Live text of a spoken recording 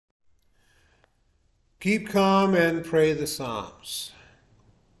Keep calm and pray the Psalms.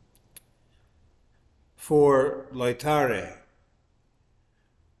 For Laetare,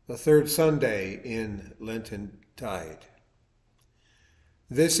 the third Sunday in Lenten tide.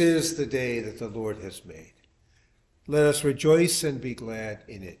 This is the day that the Lord has made. Let us rejoice and be glad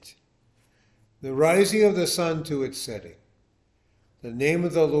in it. The rising of the sun to its setting. The name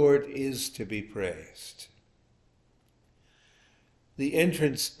of the Lord is to be praised. The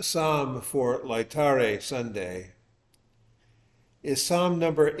entrance psalm for Laetare Sunday is Psalm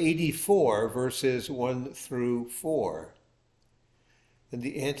number 84, verses 1 through 4. And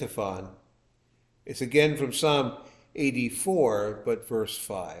the antiphon is again from Psalm 84, but verse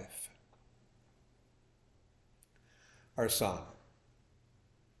 5. Our psalm.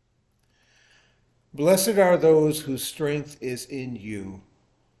 Blessed are those whose strength is in you,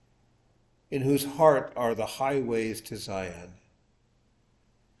 in whose heart are the highways to Zion.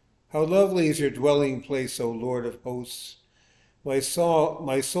 How lovely is your dwelling place, O Lord of hosts! My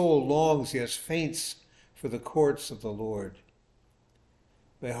soul longs, yes, faints for the courts of the Lord.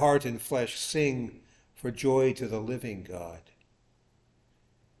 My heart and flesh sing for joy to the living God.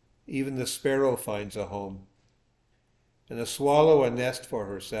 Even the sparrow finds a home, and the swallow a nest for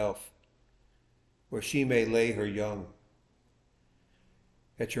herself, where she may lay her young.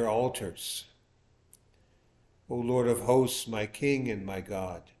 At your altars, O Lord of hosts, my King and my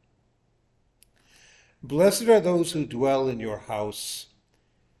God. Blessed are those who dwell in your house,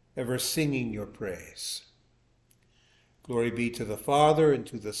 ever singing your praise. Glory be to the Father, and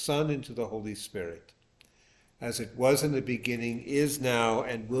to the Son, and to the Holy Spirit, as it was in the beginning, is now,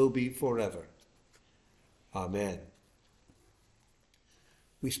 and will be forever. Amen.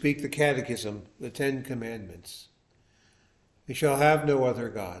 We speak the Catechism, the 10 Commandments. You shall have no other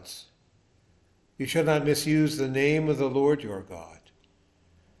gods. You shall not misuse the name of the Lord your God.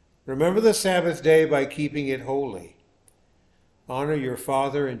 Remember the Sabbath day by keeping it holy. Honor your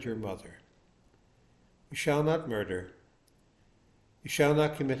father and your mother. You shall not murder. You shall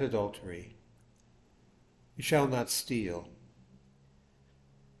not commit adultery. You shall not steal.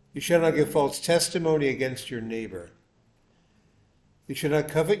 You shall not give false testimony against your neighbor. You shall not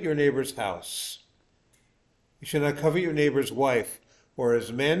covet your neighbor's house. You shall not covet your neighbor's wife, or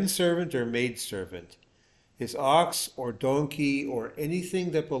his manservant or maidservant, his ox or donkey, or anything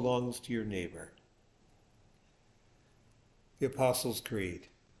that belongs to your neighbor. The Apostles' Creed.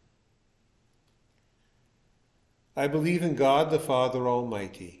 I believe in God the Father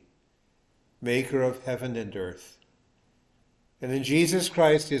Almighty, maker of heaven and earth, and in Jesus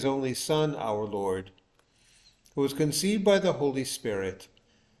Christ, his only Son, our Lord, who was conceived by the Holy Spirit,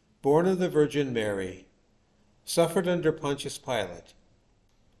 born of the Virgin Mary, suffered under Pontius Pilate,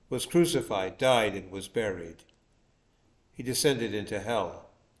 was crucified, died, and was buried. He descended into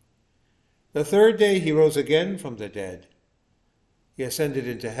hell. The third day he rose again from the dead. He ascended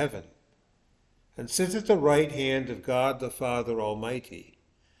into heaven, and sits at the right hand of God the Father Almighty.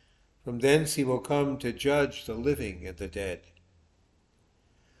 From thence he will come to judge the living and the dead.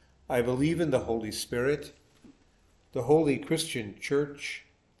 I believe in the Holy Spirit, the holy Christian Church,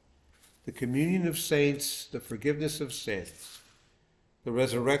 the communion of saints, the forgiveness of sins, the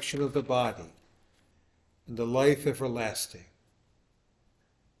resurrection of the body, and the life everlasting.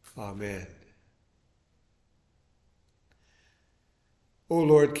 Amen. O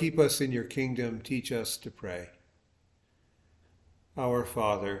Lord, keep us in your kingdom. Teach us to pray. Our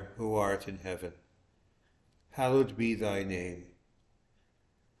Father, who art in heaven, hallowed be thy name.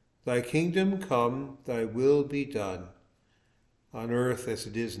 Thy kingdom come, thy will be done, on earth as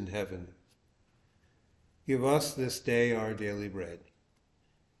it is in heaven. Give us this day our daily bread.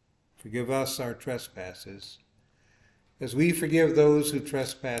 Forgive us our trespasses, as we forgive those who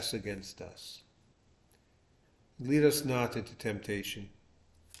trespass against us. Lead us not into temptation,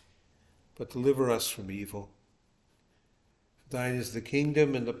 but deliver us from evil. For thine is the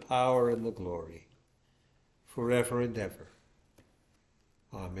kingdom and the power and the glory, forever and ever.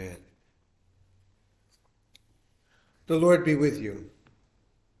 Amen. The Lord be with you.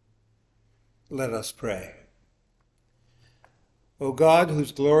 Let us pray. O God,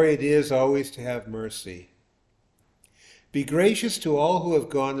 whose glory it is always to have mercy, be gracious to all who have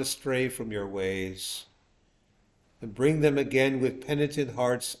gone astray from your ways, and bring them again with penitent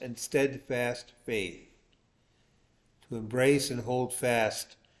hearts and steadfast faith to embrace and hold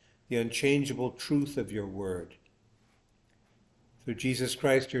fast the unchangeable truth of your word. Through Jesus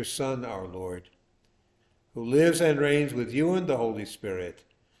Christ, your Son, our Lord, who lives and reigns with you and the Holy Spirit,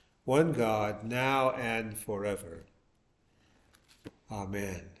 one God, now and forever.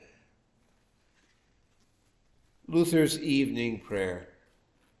 Amen. Luther's Evening Prayer.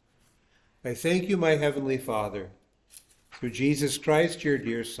 I thank you, my heavenly Father, through Jesus Christ, your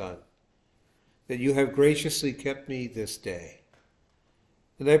dear Son, that you have graciously kept me this day.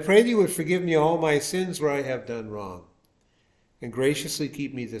 And I pray that you would forgive me all my sins where I have done wrong, and graciously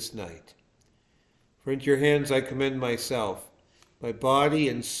keep me this night. For into your hands I commend myself, my body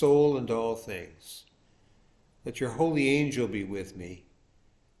and soul and all things. Let your holy angel be with me,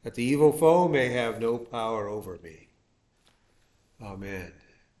 that the evil foe may have no power over me. Amen.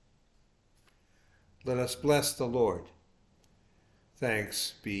 Let us bless the Lord.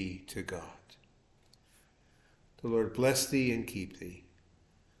 Thanks be to God. The Lord bless thee and keep thee.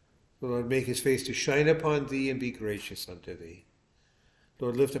 The Lord make his face to shine upon thee and be gracious unto thee. The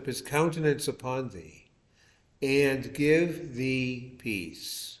Lord lift up his countenance upon thee and give thee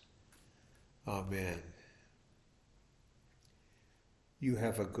peace. Amen. You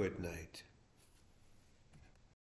have a good night.